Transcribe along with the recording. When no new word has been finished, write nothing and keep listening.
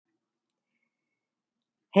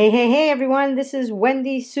Hey, everyone. This is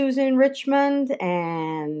Wendy Susan Richmond,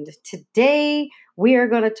 and today we are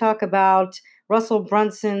going to talk about Russell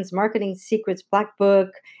Brunson's Marketing Secrets Black Book.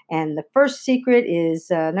 And the first secret is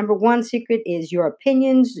number one secret is your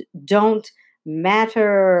opinions don't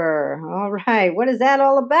matter. All right. What is that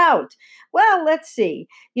all about? Well, let's see.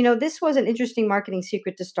 This was an interesting marketing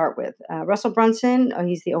secret to start with. Russell Brunson,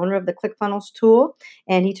 he's the owner of the ClickFunnels tool,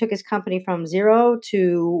 and he took his company from zero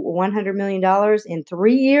to $100 million in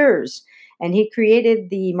 3 years. And he created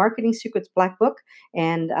the Marketing Secrets Black Book.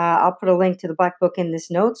 And I'll put a link to the Black Book in this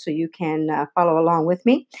note so you can follow along with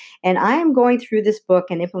me. And I am going through this book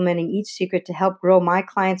and implementing each secret to help grow my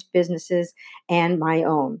clients' businesses and my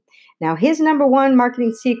own. Now, his number one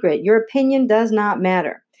marketing secret: your opinion does not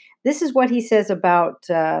matter. This is what he says about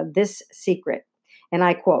this secret. And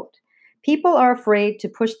I quote: people are afraid to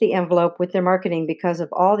push the envelope with their marketing because of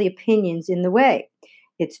all the opinions in the way.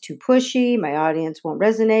 It's too pushy. My audience won't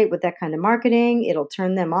resonate with that kind of marketing. It'll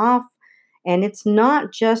turn them off. And it's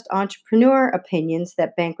not just entrepreneur opinions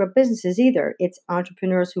that bankrupt businesses either. It's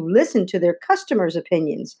entrepreneurs who listen to their customers'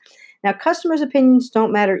 opinions. Now, customers' opinions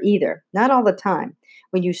don't matter either, not all the time.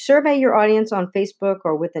 When you survey your audience on Facebook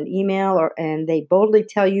or with an email, and they boldly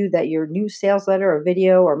tell you that your new sales letter or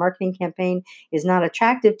video or marketing campaign is not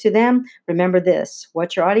attractive to them, remember this: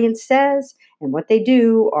 what your audience says and what they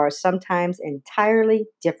do are sometimes entirely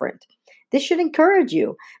different. This should encourage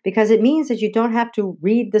you because it means that you don't have to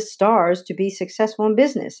read the stars to be successful in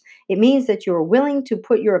business. It means that you're willing to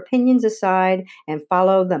put your opinions aside and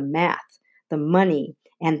follow the math, the money,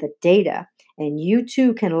 and the data. And you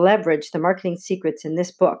too can leverage the marketing secrets in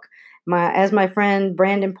this book. As my friend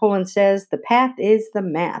Brandon Pullen says, the path is the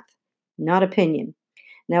math, not opinion.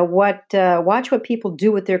 Now, watch what people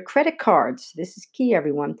do with their credit cards. This is key,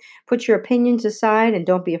 everyone. Put your opinions aside and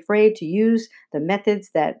don't be afraid to use the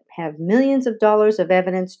methods that have millions of dollars of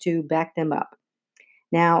evidence to back them up.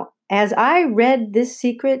 Now, as I read this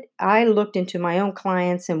secret, I looked into my own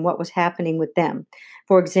clients and what was happening with them.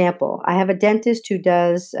 For example, I have a dentist who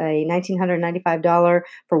does a $1,995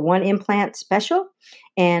 for one implant special,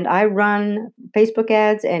 and I run Facebook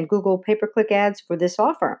ads and Google pay-per-click ads for this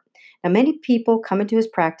offer. Now, many people come into his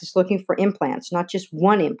practice looking for implants, not just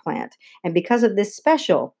one implant. And because of this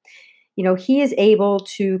special, he is able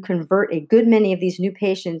to convert a good many of these new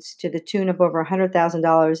patients to the tune of over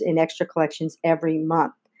 $100,000 in extra collections every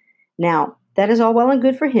month. Now, that is all well and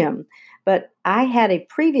good for him, but I had a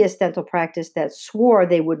previous dental practice that swore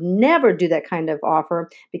they would never do that kind of offer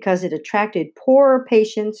because it attracted poorer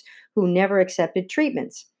patients who never accepted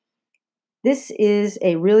treatments. This is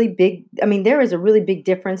a really big, there is a really big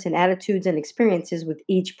difference in attitudes and experiences with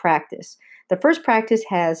each practice. The first practice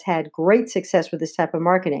has had great success with this type of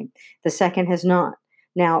marketing. The second has not.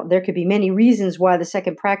 Now, there could be many reasons why the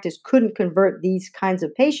second practice couldn't convert these kinds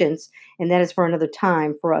of patients, and that is for another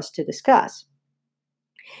time for us to discuss.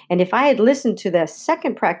 And if I had listened to the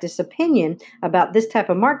second practice opinion about this type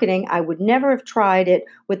of marketing, I would never have tried it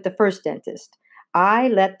with the first dentist. I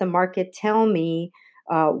let the market tell me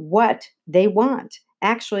what they want.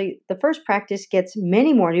 Actually, the first practice gets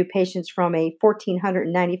many more new patients from a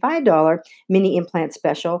 $1,495 mini implant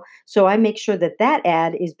special. So I make sure that that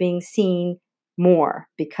ad is being seen more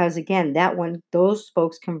because, again, that one, those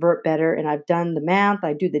folks convert better. And I've done the math,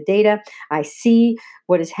 I do the data, I see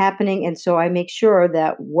what is happening. And so I make sure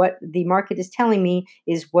that what the market is telling me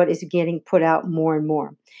is what is getting put out more and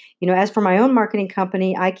more. As for my own marketing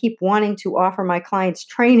company, I keep wanting to offer my clients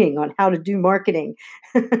training on how to do marketing.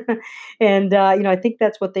 And, I think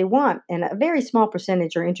that's what they want. And a very small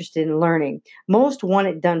percentage are interested in learning. Most want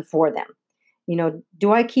it done for them.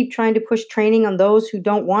 Do I keep trying to push training on those who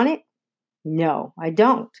don't want it? No, I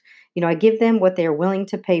don't. I give them what they're willing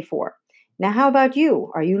to pay for. Now, how about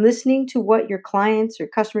you? Are you listening to what your clients or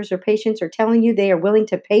customers or patients are telling you they are willing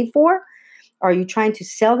to pay for? Are you trying to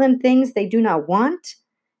sell them things they do not want?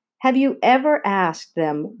 Have you ever asked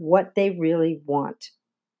them what they really want?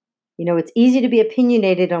 It's easy to be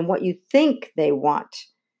opinionated on what you think they want.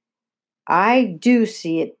 I do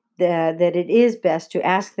see it that it is best to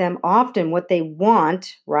ask them often what they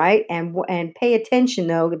want, right? And pay attention,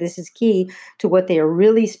 though, this is key, to what they are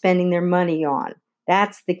really spending their money on.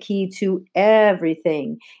 That's the key to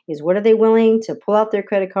everything, is what are they willing to pull out their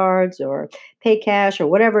credit cards or pay cash or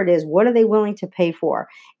whatever it is? What are they willing to pay for?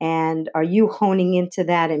 And are you honing into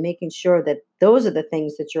that and making sure that those are the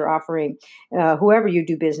things that you're offering whoever you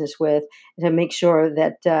do business with, to make sure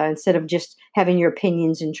that instead of just having your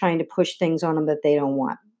opinions and trying to push things on them that they don't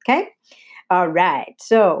want. Okay? All right.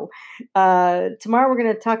 So, tomorrow we're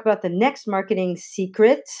going to talk about the next marketing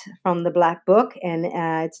secret from the Black Book, and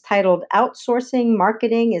it's titled Outsourcing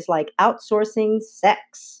Marketing is Like Outsourcing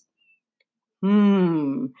Sex.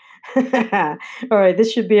 Hmm. All right.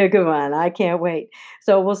 This should be a good one. I can't wait.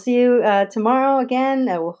 So, we'll see you tomorrow again.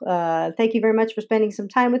 Thank you very much for spending some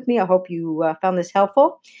time with me. I hope you found this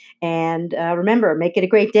helpful. And remember, make it a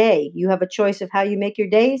great day. You have a choice of how you make your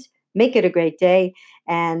days. Make it a great day.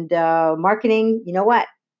 And marketing, you know what?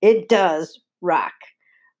 It does rock.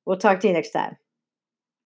 We'll talk to you next time.